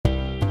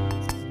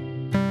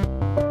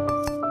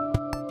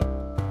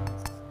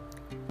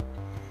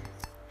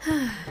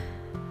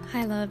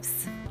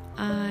loves.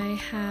 I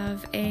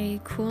have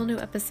a cool new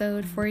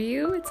episode for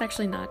you. It's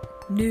actually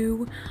not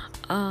new.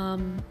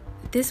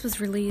 This was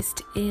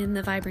released in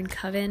the Vibrant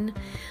Coven,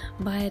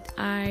 but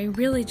I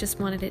really just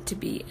wanted it to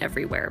be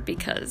everywhere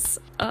because,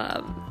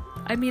 I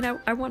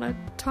want to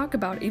talk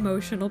about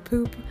emotional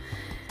poop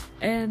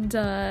and,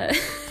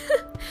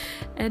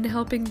 and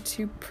helping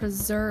to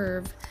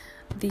preserve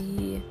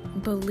the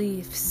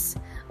beliefs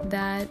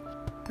that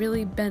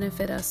really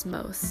benefit us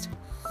most.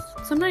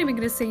 So I'm not even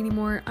going to say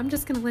anymore. I'm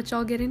just going to let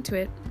y'all get into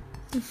it.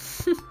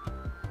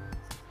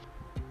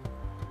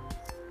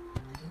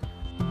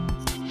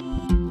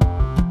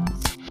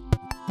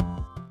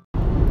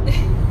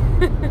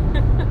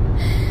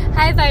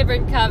 Hi,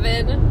 Vibrant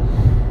Coven.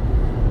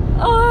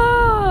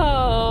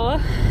 Oh,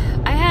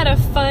 I had a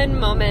fun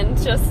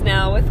moment just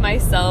now with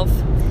myself.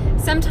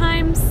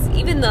 Sometimes,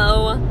 even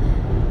though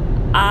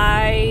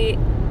I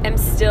am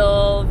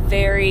still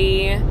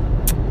very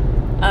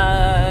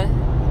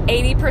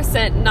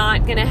 80%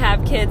 not gonna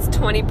have kids,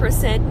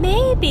 20%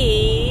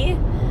 maybe,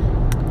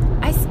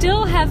 I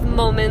still have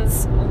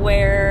moments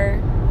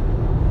where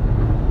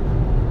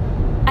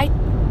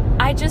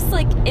I just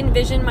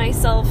envision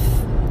myself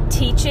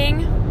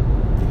teaching.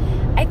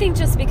 I think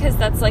just because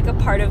that's a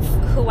part of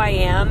who I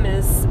am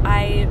is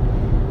I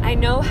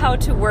know how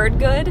to word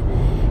good,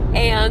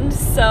 and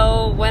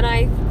so when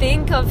I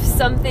think of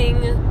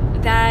something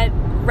that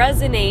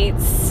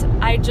resonates,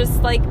 I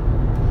just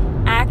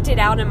act it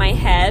out in my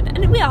head.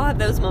 And we all have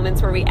those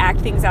moments where we act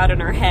things out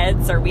in our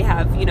heads, or we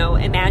have,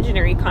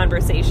 imaginary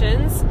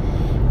conversations.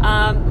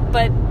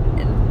 But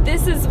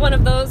this is one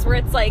of those where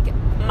it's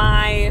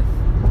my,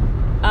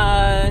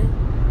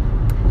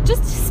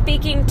 just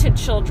speaking to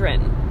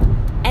children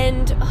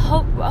and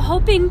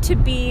hoping to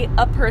be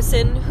a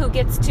person who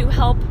gets to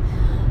help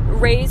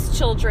raise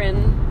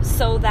children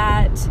so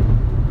that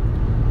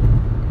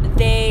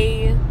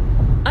they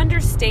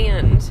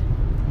understand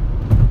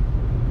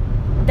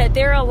that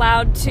they're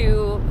allowed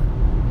to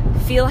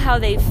feel how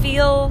they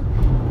feel.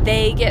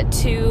 They get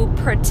to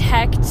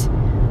protect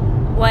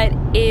what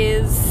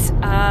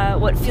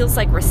feels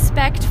like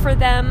respect for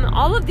them.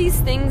 All of these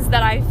things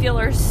that I feel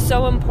are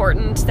so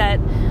important that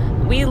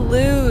we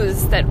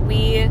lose, that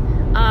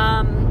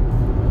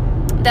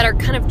are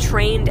kind of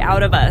trained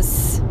out of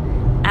us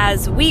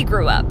as we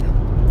grew up.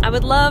 I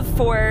would love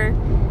for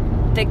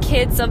the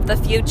kids of the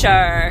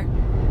future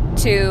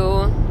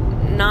to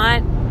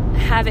not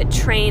have it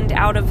trained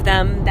out of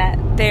them that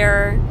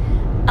they're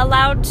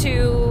allowed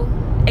to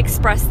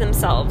express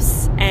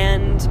themselves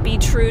and be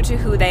true to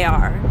who they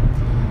are.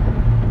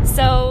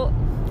 So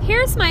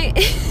here's my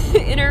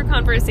inner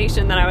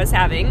conversation that I was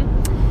having.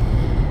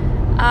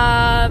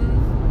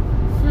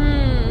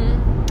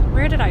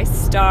 Where did I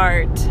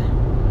start?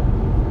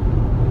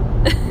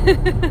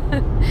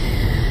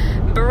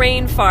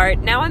 Brain fart.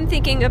 Now I'm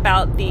thinking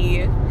about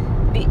the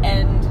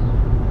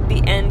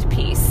end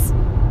piece.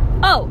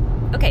 Oh,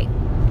 okay.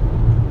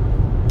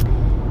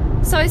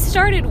 So I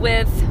started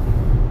with,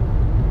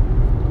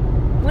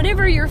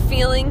 whenever you're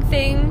feeling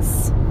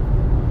things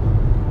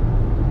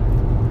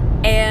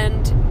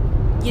and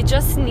you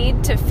just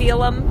need to feel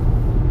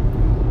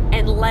them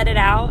and let it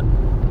out.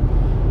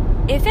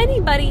 If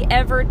anybody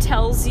ever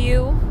tells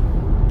you,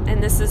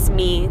 and this is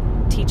me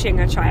teaching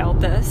a child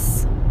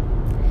this,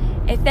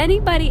 if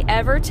anybody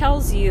ever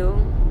tells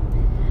you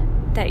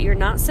that you're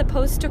not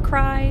supposed to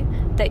cry,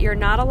 that you're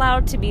not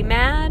allowed to be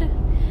mad,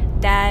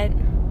 that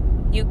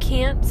you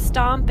can't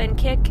stomp and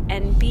kick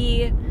and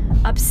be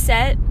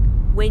upset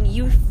when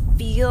you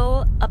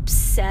feel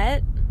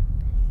upset,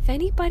 if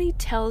anybody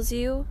tells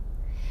you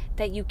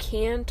that you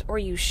can't or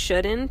you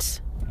shouldn't,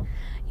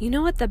 you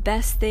know what the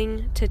best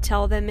thing to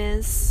tell them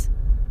is?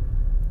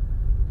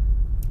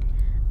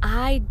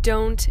 I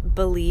don't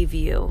believe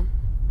you.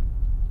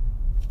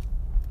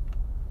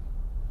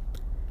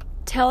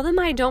 Tell them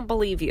I don't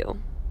believe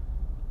you.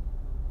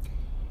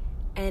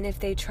 And if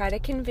they try to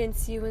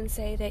convince you and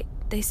say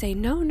they say,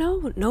 no,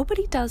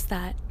 nobody does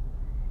that.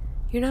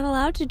 You're not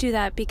allowed to do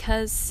that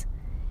because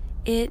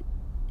it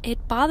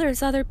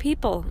bothers other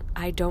people.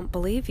 I don't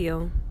believe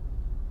you.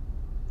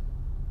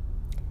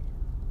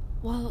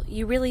 Well,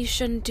 you really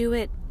shouldn't do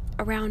it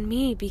around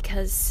me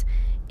because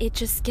it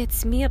just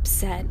gets me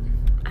upset.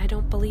 I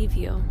don't believe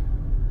you.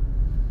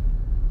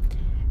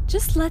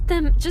 Just let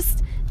them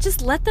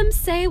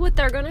say what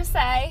they're going to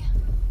say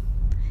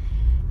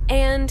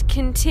and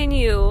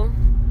continue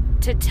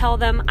to tell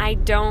them I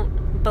don't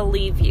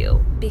believe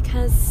you,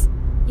 because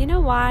you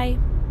know why?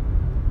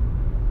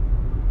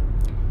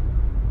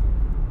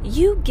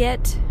 You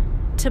get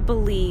to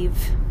believe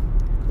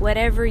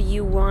whatever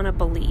you want to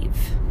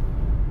believe.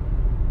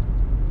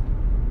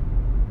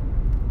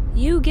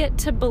 You get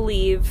to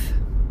believe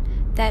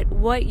that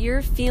what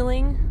you're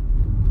feeling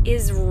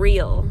is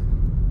real.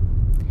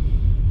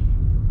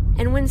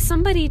 And when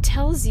somebody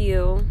tells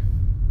you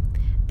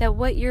that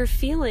what you're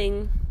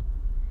feeling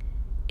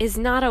is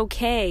not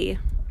okay,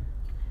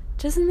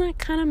 doesn't that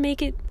kind of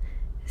make it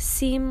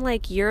seem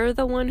like you're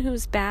the one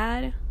who's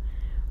bad?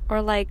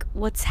 Or like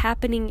what's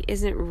happening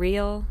isn't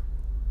real?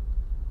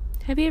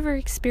 Have you ever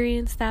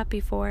experienced that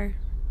before?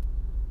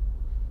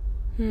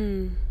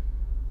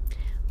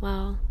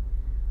 Well,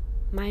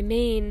 my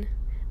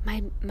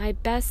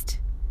best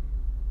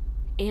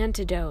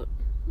antidote,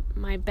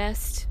 my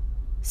best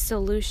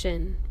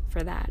solution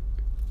for that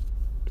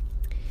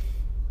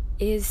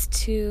is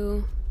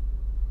to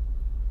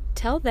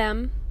tell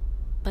them,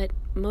 but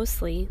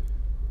mostly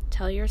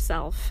tell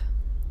yourself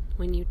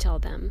when you tell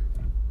them,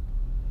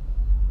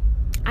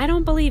 I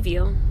don't believe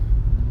you.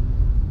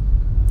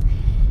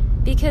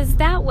 Because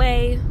that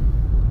way,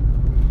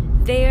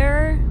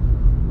 their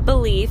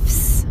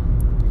beliefs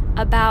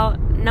about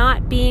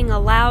not being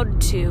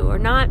allowed to, or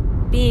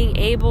not being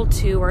able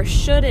to, or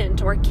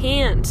shouldn't, or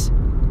can't,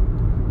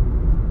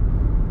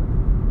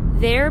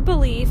 their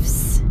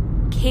beliefs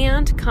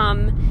can't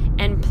come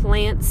and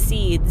plant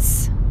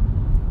seeds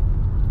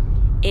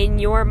in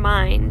your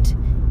mind,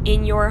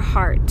 in your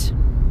heart.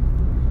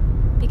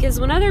 Because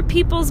when other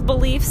people's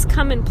beliefs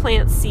come and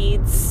plant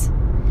seeds,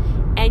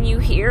 and you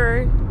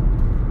hear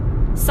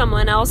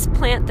someone else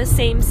plant the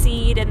same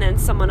seed, and then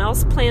someone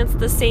else plants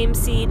the same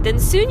seed, then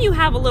soon you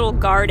have a little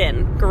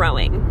garden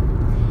growing.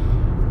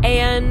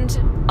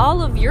 And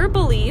all of your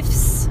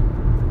beliefs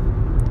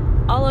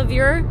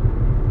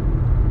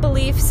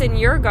in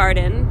your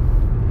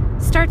garden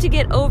start to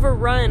get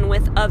overrun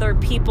with other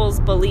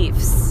people's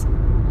beliefs.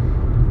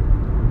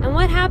 And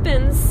what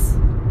happens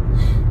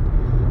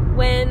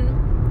when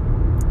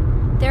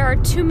there are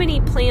too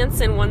many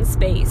plants in one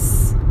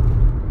space?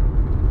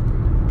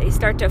 They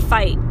start to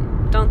fight,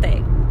 don't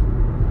they?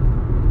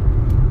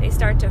 They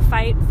start to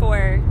fight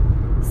for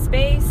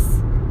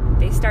space.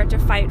 They start to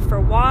fight for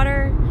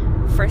water,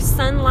 for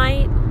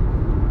sunlight.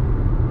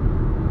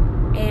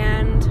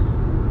 And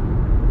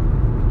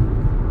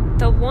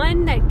the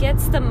one that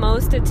gets the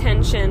most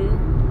attention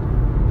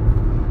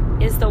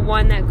is the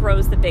one that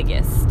grows the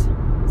biggest.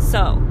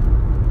 So,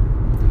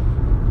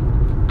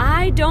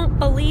 I don't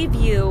believe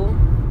you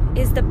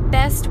is the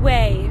best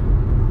way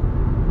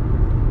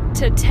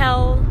to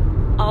tell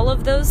all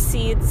of those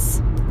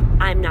seeds,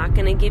 I'm not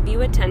going to give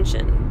you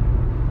attention.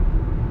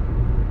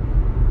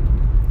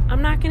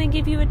 I'm not going to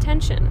give you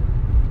attention.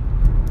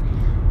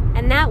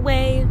 And that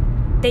way,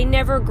 they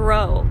never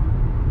grow.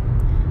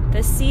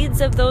 The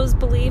seeds of those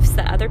beliefs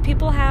that other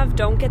people have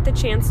don't get the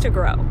chance to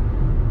grow.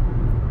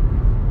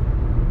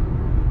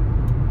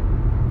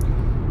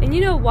 And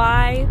you know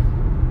why?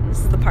 This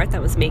is the part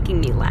that was making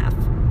me laugh.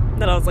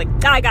 That I was like,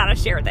 I gotta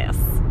share this.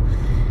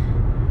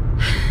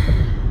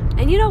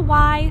 And you know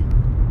why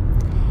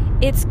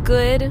it's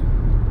good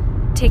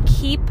to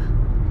keep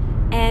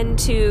and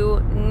to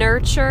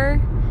nurture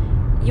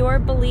your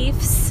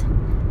beliefs,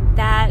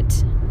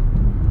 that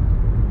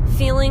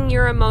feeling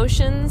your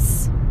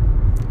emotions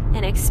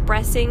and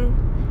expressing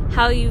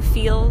how you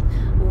feel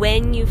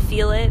when you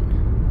feel it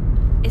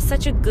is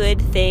such a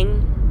good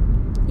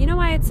thing. You know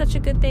why it's such a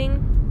good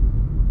thing?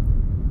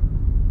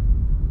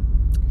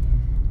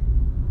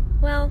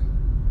 Well,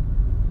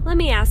 let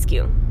me ask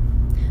you.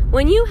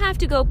 When you have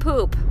to go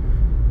poop,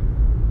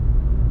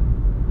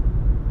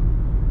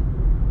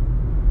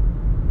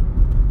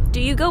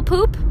 do you go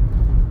poop?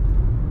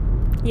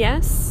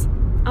 Yes?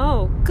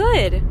 Oh,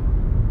 good.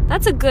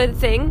 That's a good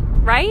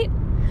thing, right?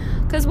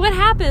 Because what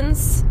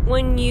happens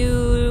when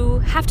you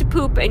have to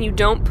poop and you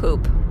don't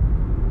poop?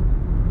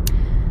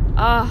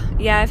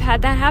 Yeah, I've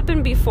had that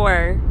happen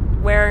before,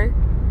 where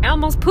I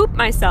almost pooped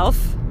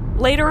myself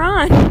later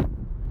on.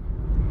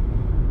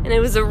 And it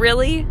was a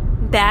really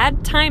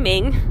bad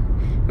timing,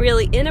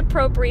 really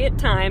inappropriate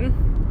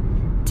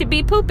time to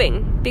be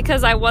pooping,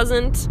 because I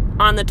wasn't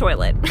on the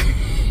toilet.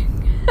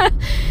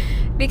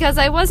 Because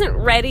I wasn't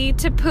ready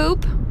to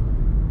poop,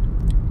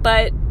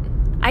 but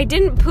I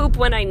didn't poop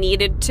when I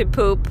needed to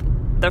poop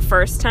the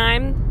first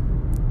time,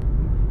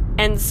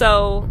 and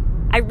so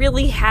I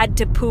really had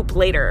to poop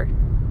later.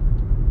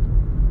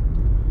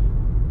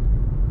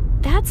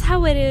 That's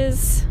how it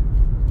is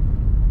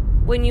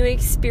when you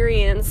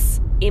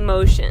experience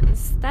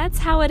emotions. That's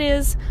how it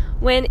is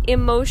when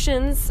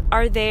emotions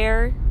are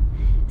there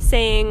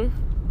saying,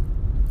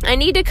 I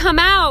need to come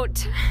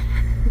out.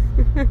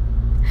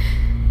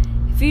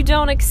 If you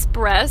don't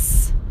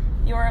express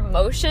your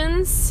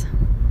emotions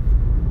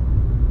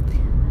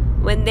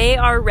when they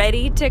are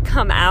ready to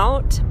come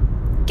out,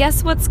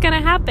 guess what's going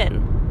to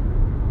happen?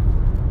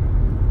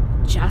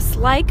 Just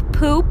like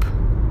poop,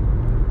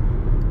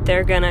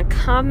 they're going to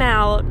come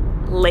out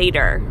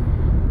later,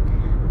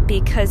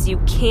 because you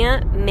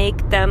can't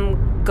make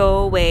them go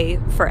away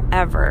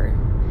forever.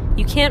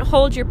 You can't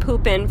hold your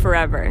poop in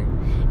forever.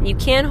 You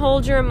can't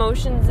hold your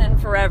emotions in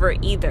forever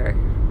either.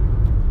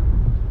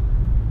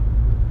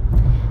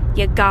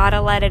 You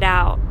gotta let it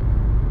out.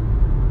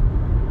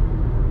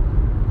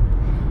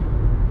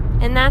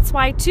 And that's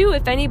why, too,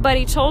 if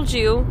anybody told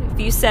you, if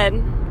you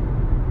said,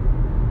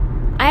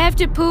 I have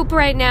to poop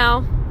right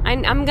now,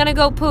 I'm gonna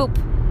go poop,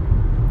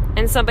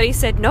 and somebody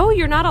said, no,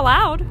 you're not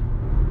allowed,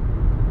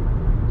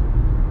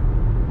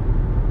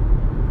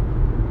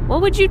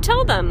 what would you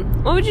tell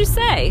them? What would you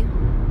say?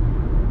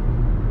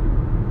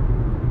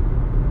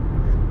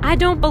 I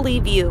don't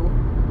believe you.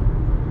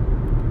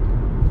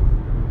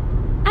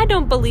 I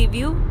don't believe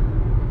you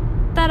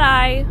that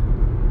I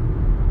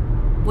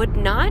would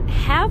not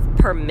have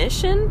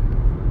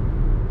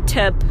permission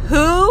to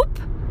poop.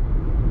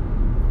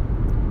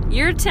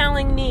 You're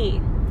telling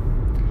me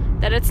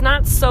that it's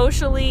not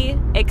socially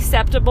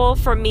acceptable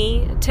for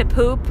me to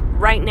poop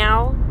right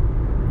now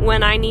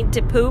when I need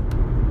to poop?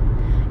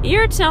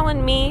 You're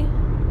telling me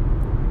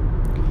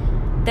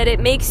that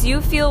it makes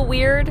you feel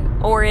weird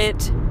or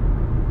it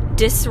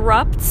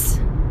disrupts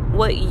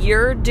what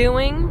you're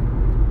doing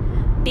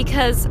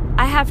because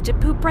I have to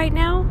poop right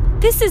now?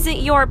 This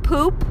isn't your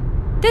poop.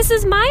 This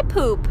is my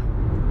poop.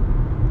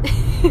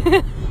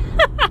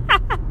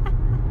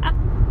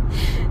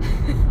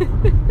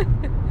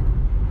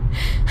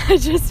 I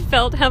just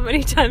felt how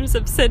many times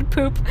I've said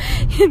poop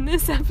in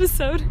this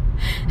episode.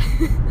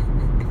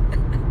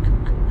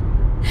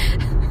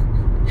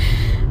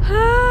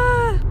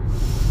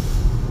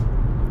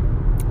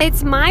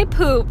 It's my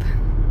poop.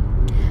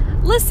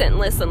 Listen.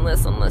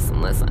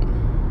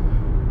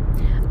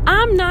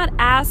 I'm not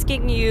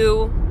asking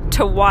you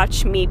to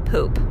watch me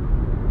poop.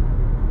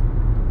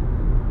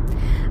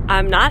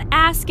 I'm not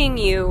asking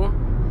you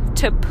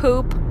to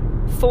poop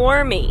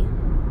for me.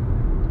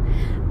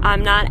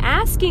 I'm not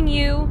asking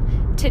you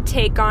to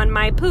take on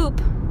my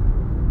poop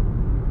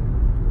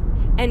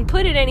and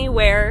put it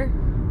anywhere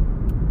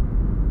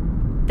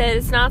that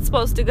it's not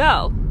supposed to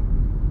go.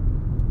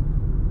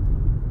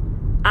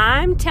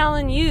 I'm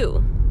telling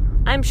you,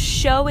 I'm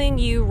showing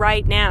you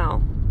right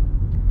now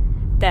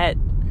that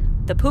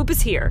the poop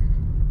is here.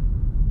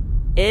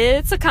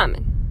 It's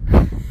a-coming.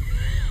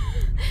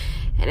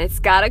 And it's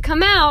gotta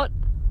come out.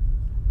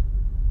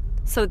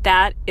 So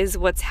that is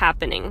what's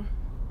happening.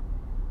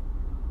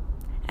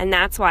 And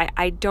that's why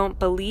I don't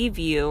believe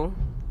you.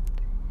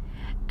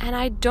 And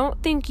I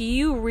don't think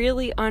you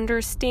really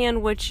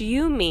understand what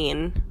you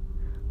mean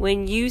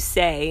when you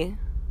say,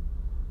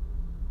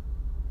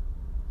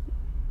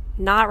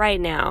 not right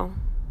now,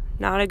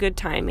 not a good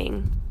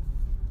timing.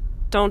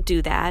 Don't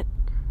do that.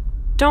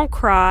 Don't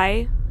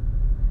cry.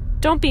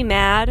 Don't be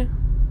mad.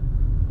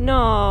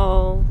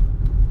 No.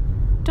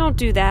 Don't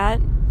do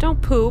that.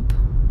 Don't poop.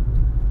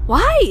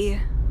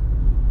 Why?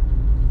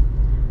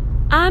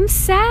 I'm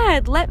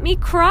sad. Let me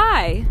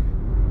cry.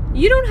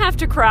 You don't have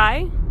to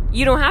cry.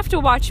 You don't have to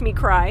watch me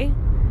cry.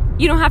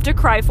 You don't have to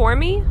cry for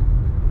me.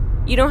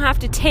 You don't have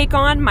to take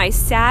on my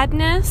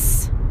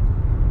sadness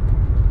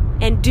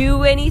and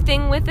do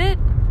anything with it.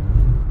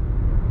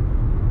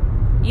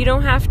 You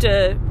don't have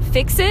to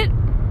fix it.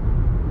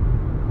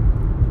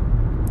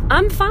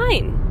 I'm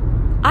fine.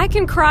 I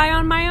can cry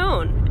on my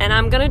own, and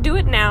I'm gonna do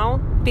it now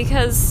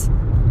because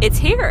it's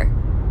here.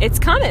 It's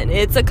coming.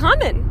 It's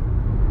a-coming.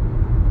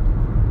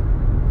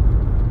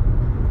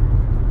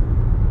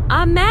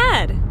 I'm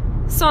mad,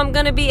 so I'm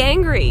gonna be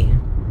angry.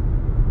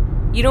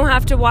 You don't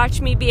have to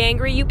watch me be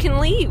angry. You can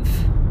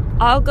leave.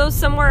 I'll go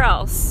somewhere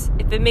else.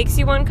 If it makes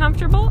you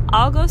uncomfortable,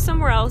 I'll go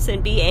somewhere else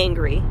and be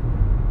angry.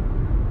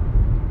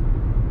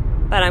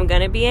 But I'm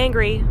gonna be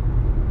angry,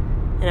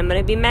 and I'm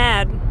gonna be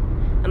mad.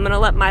 I'm gonna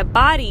let my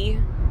body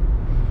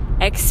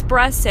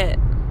express it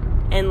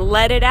and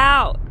let it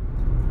out,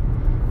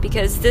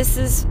 because this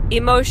is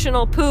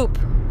emotional poop,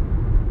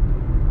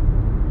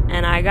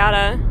 and I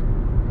gotta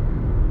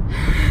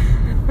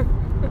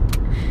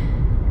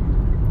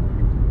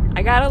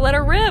let it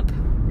rip,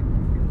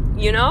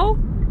 you know?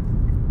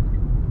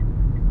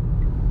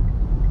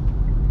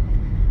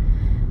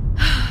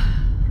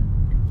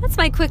 That's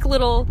my quick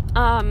little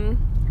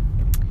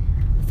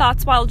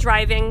thoughts while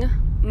driving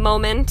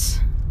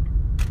moment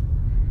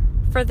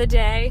for the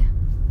day.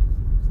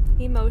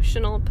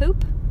 Emotional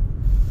poop.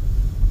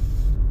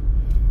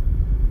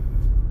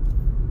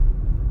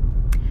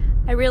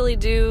 I really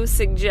do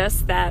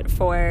suggest that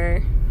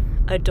for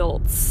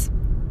adults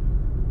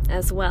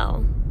as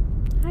well.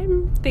 I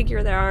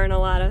figure there aren't a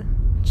lot of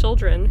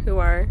children who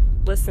are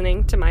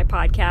listening to my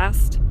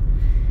podcast.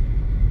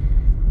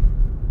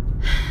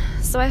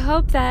 So I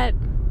hope that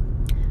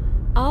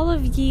all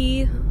of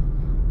ye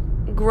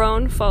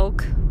grown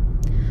folk,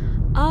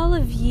 all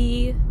of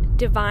ye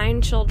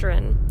divine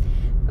children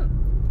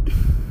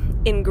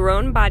in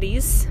grown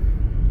bodies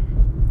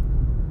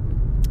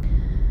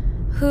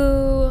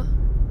who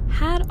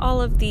had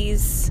all of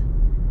these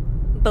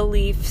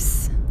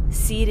beliefs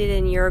seeded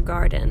in your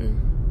garden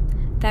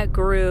that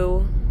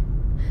grew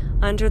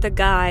under the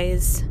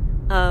guise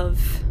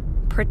of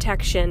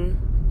protection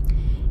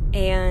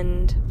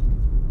and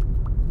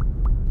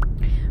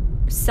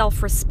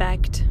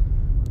self-respect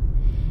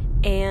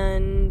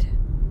and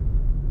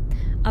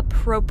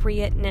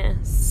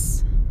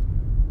appropriateness.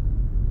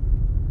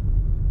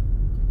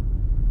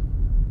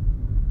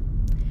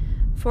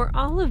 For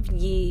all of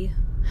ye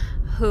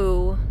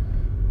who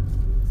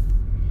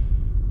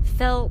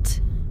felt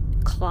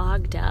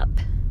clogged up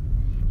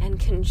and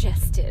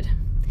congested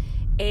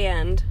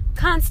and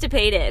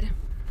constipated,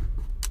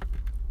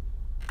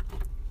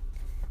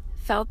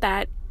 felt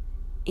that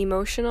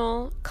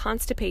emotional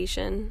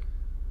constipation,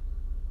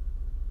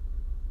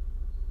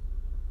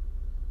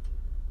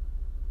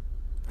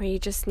 where you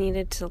just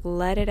needed to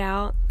let it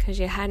out because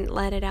you hadn't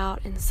let it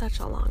out in such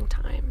a long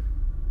time.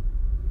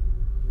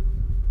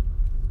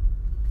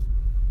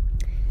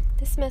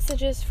 This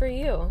message is for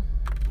you.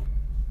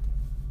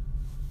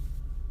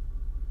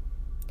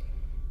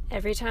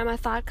 Every time a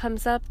thought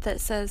comes up that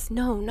says,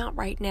 no, not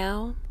right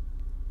now,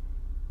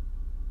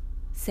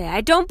 say, I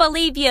don't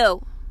believe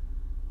you.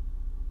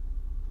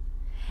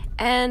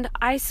 And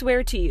I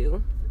swear to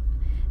you,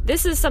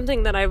 this is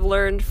something that I've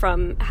learned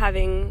from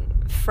having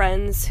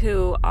friends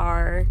who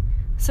are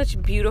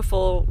such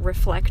beautiful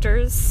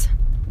reflectors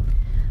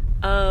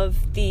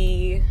of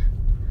the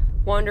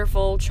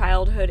wonderful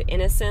childhood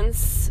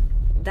innocence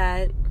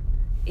that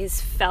is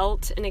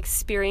felt and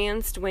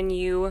experienced when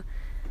you're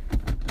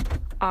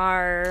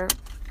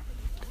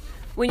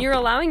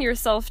allowing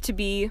yourself to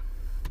be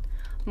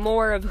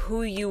more of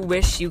who you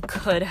wish you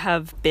could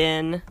have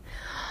been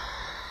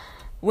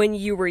when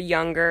you were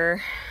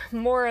younger,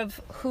 more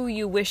of who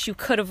you wish you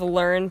could have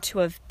learned to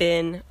have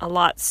been a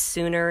lot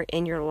sooner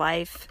in your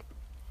life.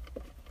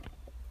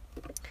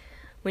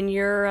 When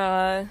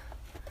you're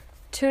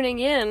tuning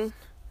in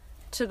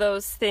to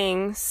those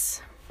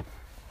things,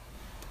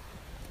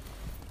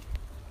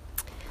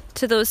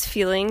 to those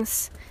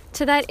feelings,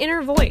 to that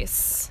inner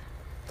voice,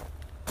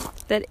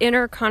 that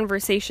inner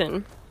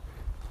conversation,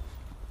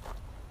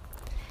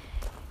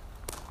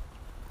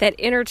 that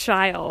inner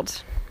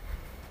child,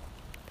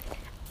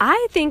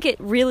 I think it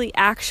really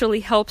actually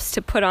helps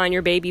to put on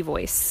your baby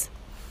voice.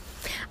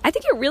 I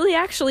think it really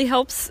actually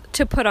helps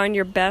to put on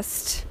your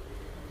best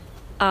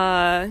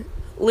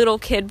little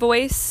kid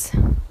voice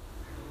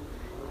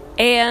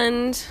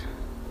and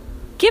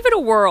give it a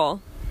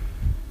whirl.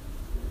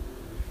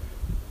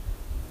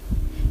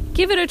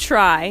 Give it a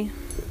try.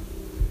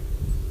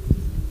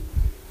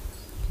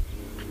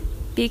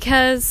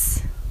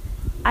 Because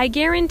I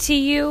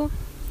guarantee you,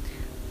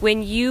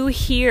 when you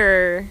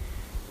hear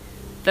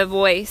the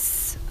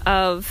voice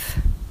of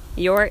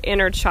your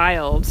inner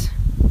child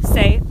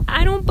say,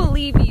 I don't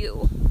believe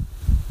you.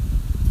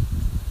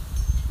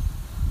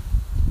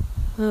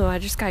 Oh, I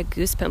just got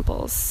goose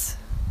pimples.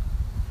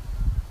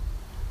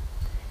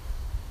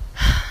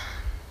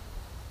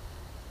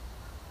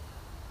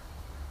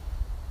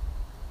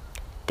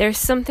 There's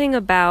something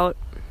about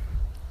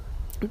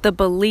the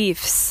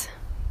beliefs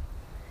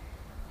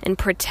and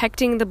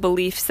protecting the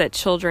beliefs that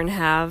children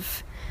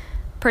have,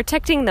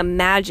 protecting the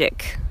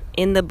magic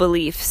in the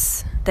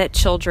beliefs that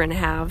children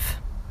have,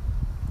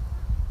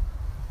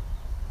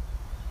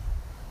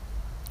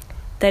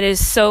 that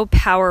is so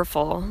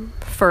powerful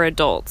for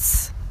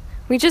adults.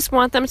 We just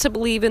want them to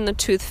believe in the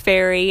tooth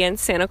fairy and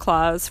Santa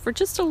Claus for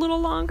just a little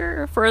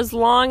longer, for as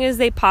long as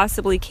they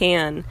possibly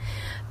can,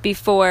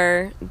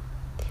 before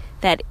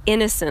that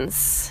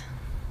innocence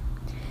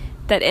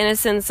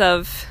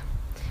of,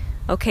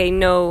 okay,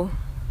 no,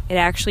 it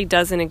actually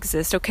doesn't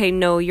exist. Okay,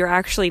 no, you're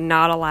actually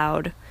not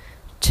allowed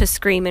to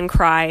scream and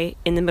cry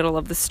in the middle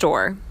of the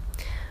store.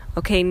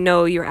 Okay,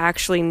 no, you're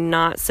actually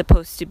not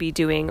supposed to be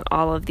doing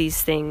all of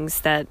these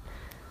things that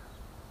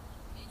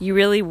you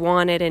really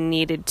wanted and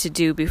needed to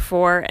do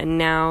before, and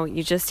now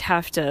you just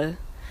have to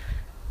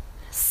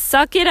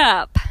suck it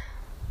up,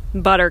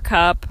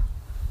 buttercup.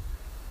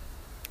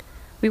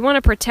 We want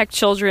to protect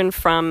children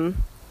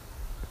from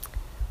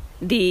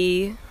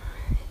the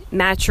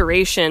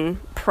maturation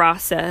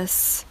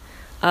process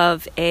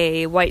of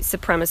a white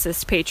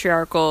supremacist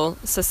patriarchal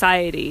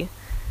society.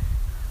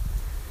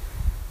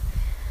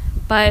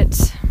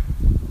 But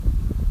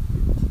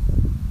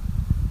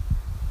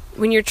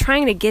when you're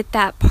trying to get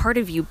that part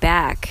of you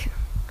back,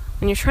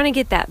 when you're trying to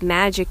get that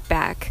magic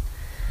back,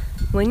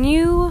 when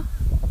you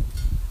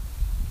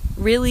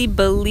really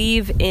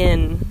believe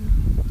in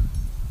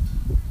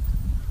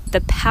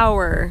the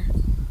power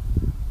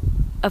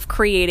of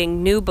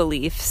creating new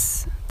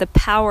beliefs, the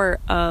power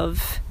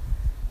of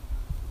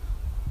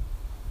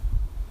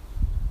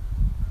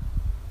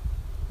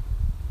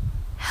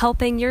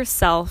helping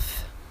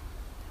yourself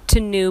to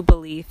new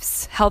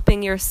beliefs,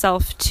 helping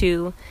yourself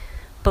to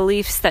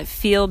beliefs that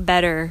feel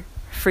better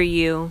for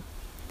you.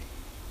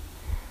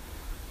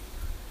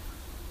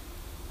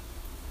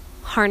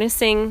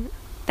 Harnessing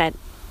that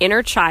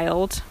inner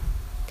child,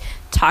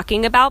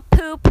 talking about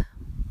poop,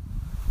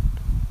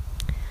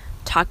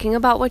 talking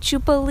about what you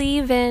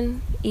believe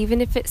in, even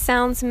if it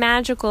sounds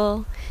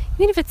magical,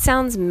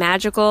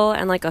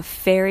 and like a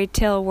fairy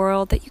tale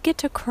world that you get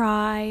to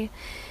cry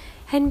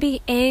and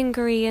be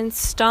angry and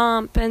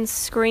stomp and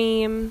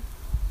scream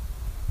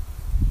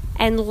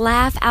and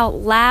laugh out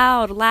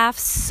loud, laugh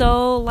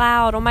so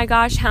loud. Oh my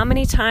gosh, how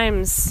many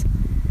times,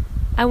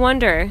 I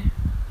wonder,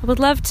 I would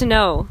love to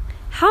know,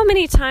 how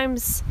many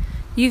times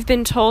you've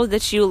been told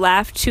that you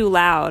laugh too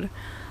loud,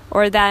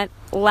 or that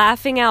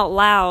laughing out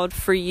loud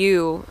for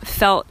you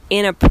felt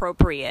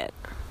inappropriate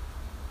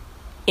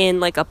in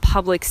like a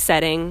public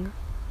setting.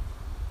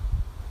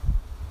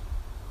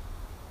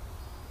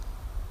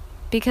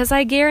 Because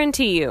I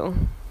guarantee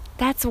you,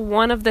 that's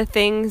one of the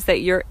things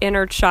that your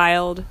inner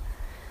child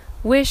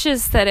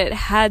wishes that it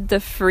had the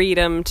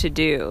freedom to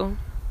do.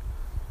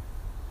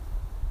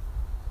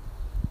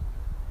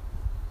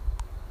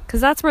 Because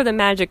that's where the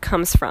magic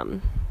comes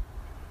from.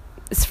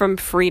 It's from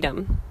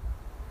freedom.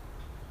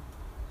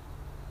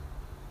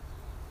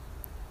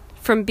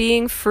 From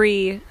being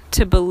free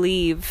to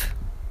believe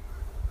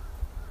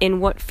in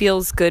what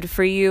feels good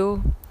for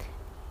you,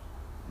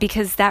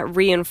 because that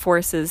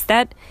reinforces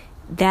that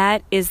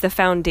is the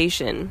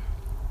foundation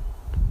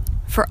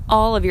for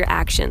all of your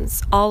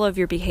actions, all of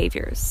your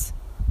behaviors.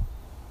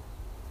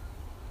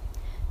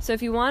 So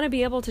if you want to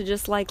be able to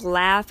just like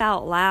laugh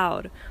out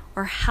loud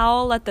or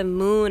howl at the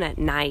moon at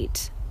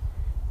night,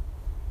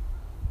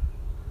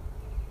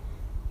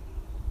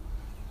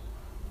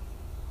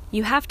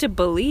 you have to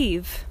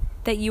believe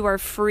that you are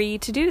free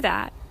to do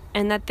that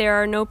and that there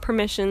are no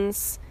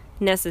permissions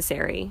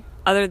necessary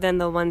other than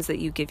the ones that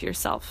you give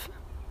yourself.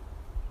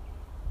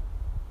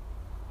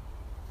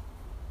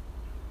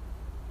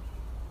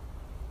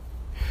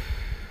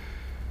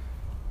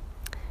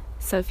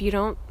 So if you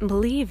don't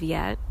believe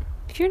yet,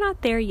 if you're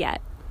not there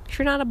yet, if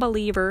you're not a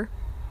believer,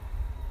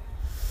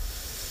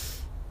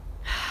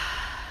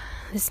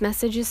 this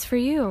message is for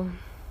you.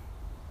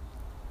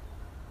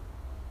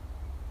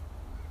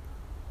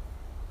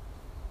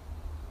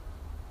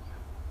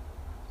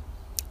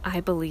 I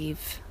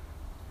believe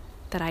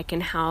that I can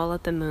howl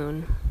at the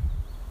moon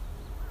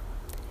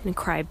and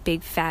cry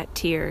big fat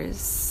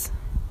tears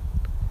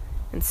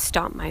and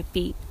stomp my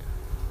feet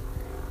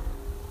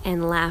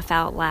and laugh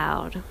out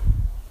loud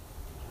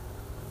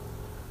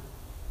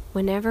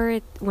whenever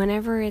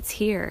it's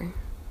here,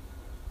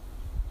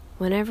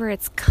 whenever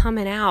it's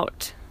coming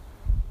out.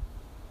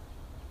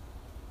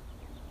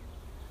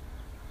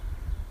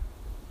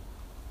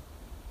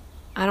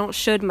 I don't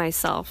should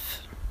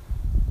myself.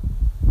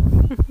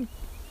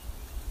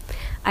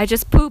 I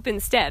just poop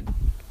instead.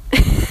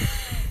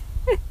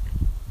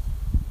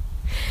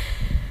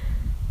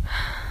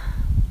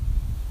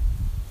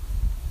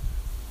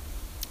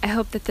 I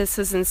hope that this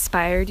has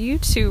inspired you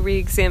to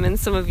re-examine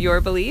some of your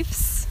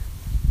beliefs.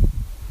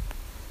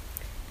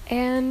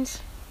 And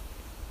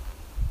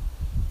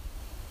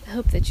I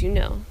hope that you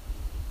know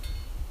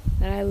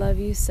that I love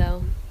you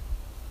so.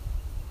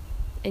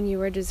 And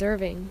you are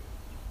deserving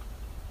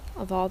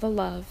of all the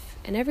love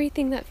and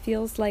everything that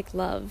feels like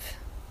love.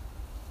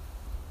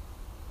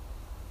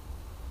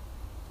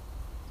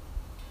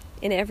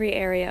 In every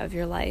area of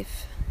your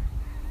life,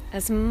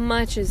 as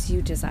much as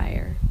you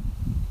desire.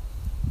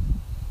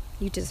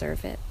 You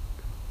deserve it.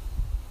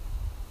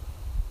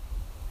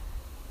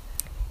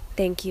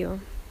 Thank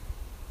you.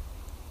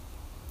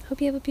 Hope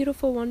you have a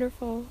beautiful,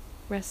 wonderful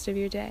rest of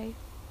your day.